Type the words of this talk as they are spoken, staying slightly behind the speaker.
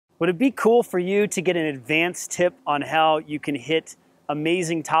Would it be cool for you to get an advanced tip on how you can hit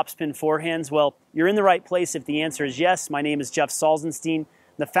amazing topspin forehands? Well, you're in the right place if the answer is yes. My name is Jeff Salzenstein,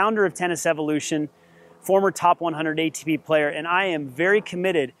 the founder of Tennis Evolution, former top 100 ATP player, and I am very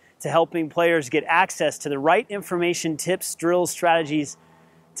committed to helping players get access to the right information, tips, drills, strategies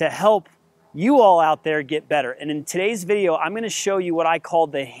to help you all out there get better. And in today's video, I'm going to show you what I call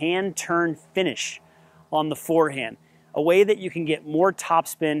the hand turn finish on the forehand, a way that you can get more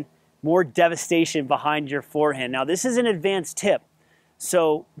topspin, more devastation behind your forehand. Now, this is an advanced tip,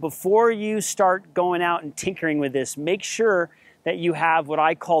 so before you start going out and tinkering with this, make sure that you have what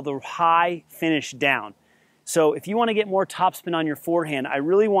I call the high finish down. So if you want to get more topspin on your forehand, I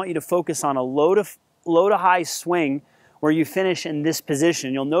really want you to focus on a low to high swing where you finish in this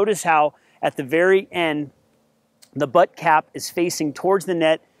position. You'll notice how at the very end, the butt cap is facing towards the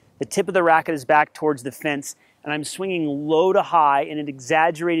net, the tip of the racket is back towards the fence, and I'm swinging low to high in an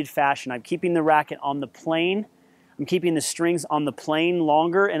exaggerated fashion. I'm keeping the racket on the plane, I'm keeping the strings on the plane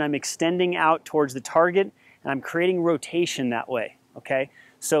longer, and I'm extending out towards the target, and I'm creating rotation that way, okay?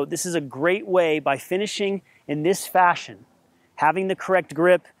 So this is a great way, by finishing in this fashion, having the correct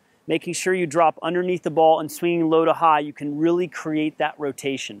grip, making sure you drop underneath the ball and swinging low to high, you can really create that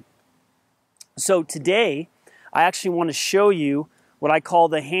rotation. So today, I actually want to show you what I call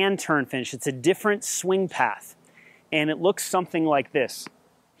the hand turn finish. It's a different swing path, and it looks something like this.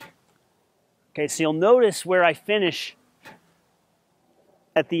 Okay, so you'll notice where I finish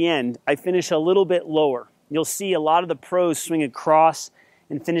at the end, I finish a little bit lower. You'll see a lot of the pros swing across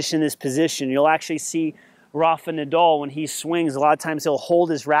and finish in this position. You'll actually see Rafa Nadal, when he swings, a lot of times he'll hold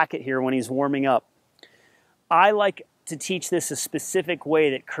his racket here when he's warming up. I like to teach this a specific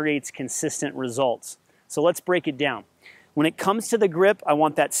way that creates consistent results. So let's break it down. When it comes to the grip, I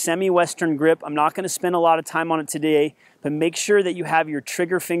want that semi-western grip. I'm not going to spend a lot of time on it today, but make sure that you have your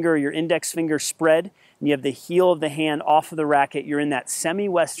trigger finger or your index finger spread, and you have the heel of the hand off of the racket. You're in that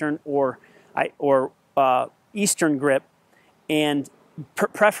semi-western or eastern grip, and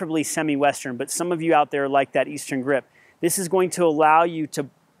preferably semi-western, but some of you out there like that eastern grip. This is going to allow you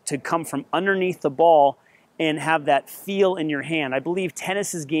to come from underneath the ball and have that feel in your hand. I believe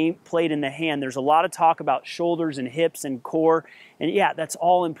tennis is game played in the hand. There's a lot of talk about shoulders and hips and core, and yeah, that's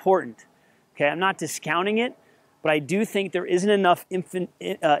all important. Okay, I'm not discounting it, but I do think there isn't enough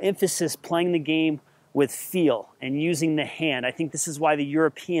emphasis playing the game with feel and using the hand. I think this is why the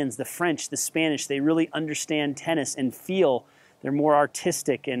Europeans, the French, the Spanish, they really understand tennis and feel. They're more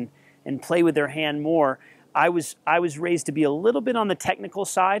artistic and play with their hand more. I was raised to be a little bit on the technical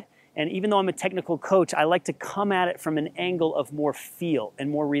side, and even though I'm a technical coach, I like to come at it from an angle of more feel and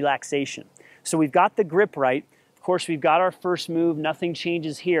more relaxation. So we've got the grip right. Of course, we've got our first move. Nothing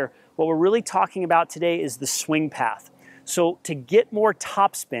changes here. What we're really talking about today is the swing path. So to get more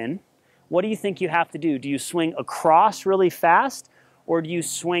topspin, what do you think you have to do? Do you swing across really fast, or do you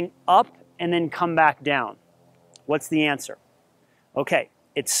swing up and then come back down? What's the answer? Okay,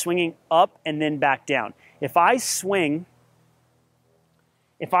 it's swinging up and then back down. If I swing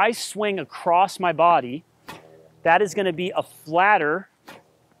across my body, that is going to be a flatter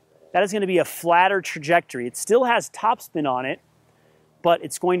trajectory. It still has topspin on it, but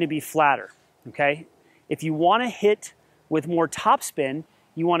it's going to be flatter, okay? If you want to hit with more topspin,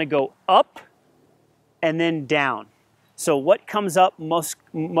 you want to go up and then down. So what comes up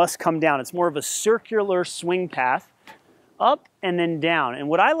must come down. It's more of a circular swing path, up and then down. And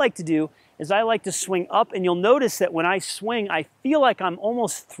what I like to do is I like to swing up, and you'll notice that when I swing, I feel like I'm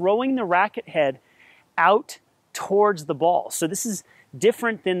almost throwing the racket head out towards the ball. So this is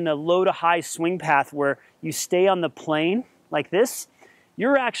different than the low to high swing path where you stay on the plane like this.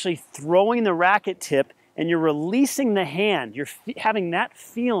 You're actually throwing the racket tip and you're releasing the hand. You're having that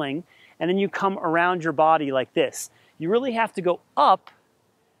feeling, and then you come around your body like this. You really have to go up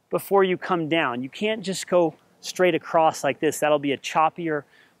before you come down. You can't just go straight across like this. That'll be a choppier,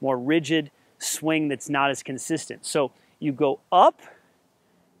 more rigid swing that's not as consistent. So you go up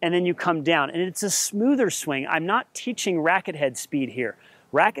and then you come down, and it's a smoother swing. I'm not teaching racket head speed here.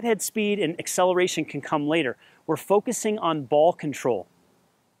 Racket head speed and acceleration can come later. We're focusing on ball control.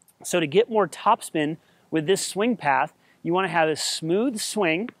 So to get more topspin with this swing path, you want to have a smooth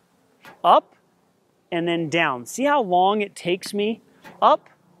swing up and then down. See how long it takes me up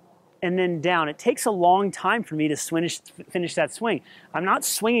and then down. It takes a long time for me to finish that swing. I'm not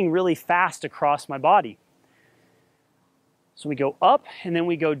swinging really fast across my body. So we go up and then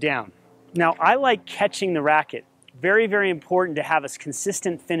we go down. Now, I like catching the racket. Very, very important to have a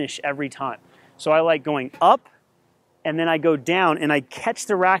consistent finish every time. So I like going up and then I go down and I catch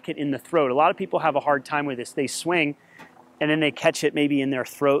the racket in the throat. A lot of people have a hard time with this. They swing and then they catch it maybe in their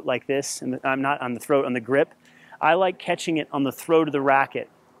throat like this, and I'm not on the throat, on the grip. I like catching it on the throat of the racket.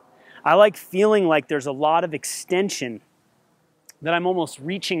 I like feeling like there's a lot of extension, that I'm almost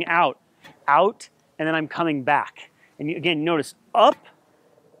reaching out, and then I'm coming back. And you, again, notice up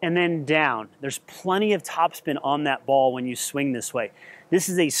and then down. There's plenty of topspin on that ball when you swing this way. This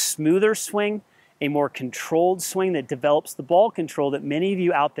is a smoother swing, a more controlled swing that develops the ball control that many of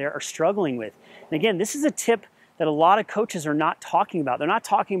you out there are struggling with. And again, this is a tip that a lot of coaches are not talking about. They're not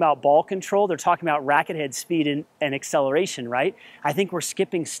talking about ball control, they're talking about racket head speed and acceleration, right? I think we're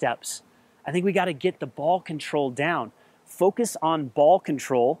skipping steps. I think we gotta get the ball control down. Focus on ball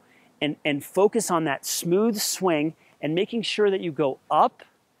control and focus on that smooth swing and making sure that you go up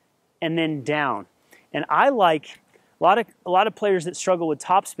and then down. And I like a lot of players that struggle with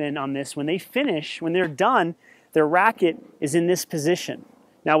topspin on this, when they finish, when they're done, their racket is in this position.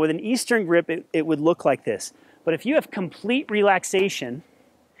 Now with an Eastern grip, it would look like this. But if you have complete relaxation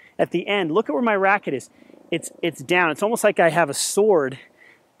at the end, look at where my racket is. It's down. It's almost like I have a sword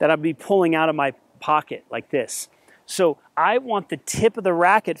that I'd be pulling out of my pocket like this. So I want the tip of the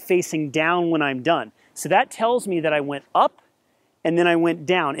racket facing down when I'm done. So that tells me that I went up and then I went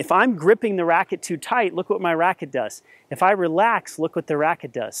down. If I'm gripping the racket too tight, look what my racket does. If I relax, look what the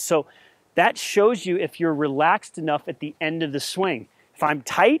racket does. So that shows you if you're relaxed enough at the end of the swing. If I'm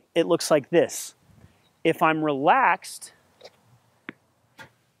tight, it looks like this. If I'm relaxed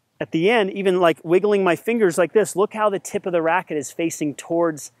at the end, even like wiggling my fingers like this, look how the tip of the racket is facing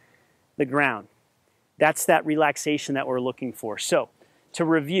towards the ground. That's that relaxation that we're looking for. So to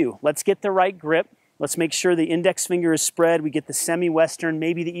review, let's get the right grip. Let's make sure the index finger is spread. We get the semi-Western,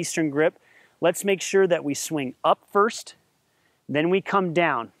 maybe the Eastern grip. Let's make sure that we swing up first, then we come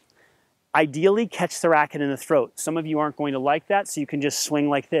down. Ideally, catch the racket in the throat. Some of you aren't going to like that, so you can just swing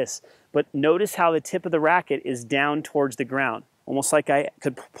like this. But notice how the tip of the racket is down towards the ground, almost like I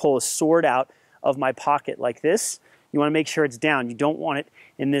could pull a sword out of my pocket like this. You want to make sure it's down. You don't want it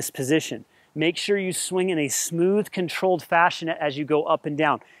in this position. Make sure you swing in a smooth, controlled fashion as you go up and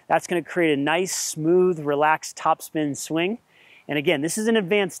down. That's going to create a nice, smooth, relaxed topspin swing. And again, this is an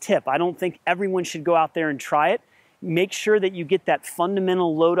advanced tip. I don't think everyone should go out there and try it. Make sure that you get that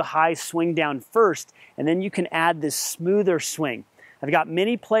fundamental low to high swing down first, and then you can add this smoother swing. I've got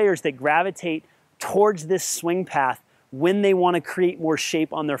many players that gravitate towards this swing path when they want to create more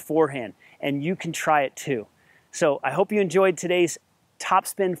shape on their forehand, and you can try it too. So I hope you enjoyed today's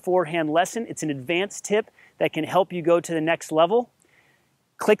Topspin Forehand lesson. It's an advanced tip that can help you go to the next level.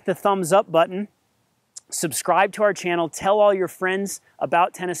 Click the thumbs up button, subscribe to our channel, tell all your friends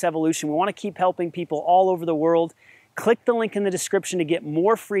about Tennis Evolution. We want to keep helping people all over the world. Click the link in the description to get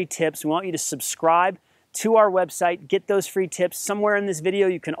more free tips. We want you to subscribe to our website, get those free tips. Somewhere in this video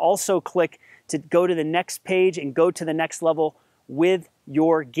you can also click to go to the next page and go to the next level with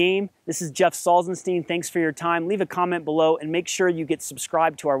your game. This is Jeff Salzenstein. Thanks for your time. Leave a comment below and make sure you get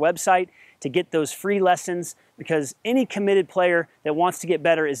subscribed to our website to get those free lessons, because any committed player that wants to get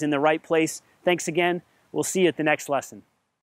better is in the right place. Thanks again. We'll see you at the next lesson.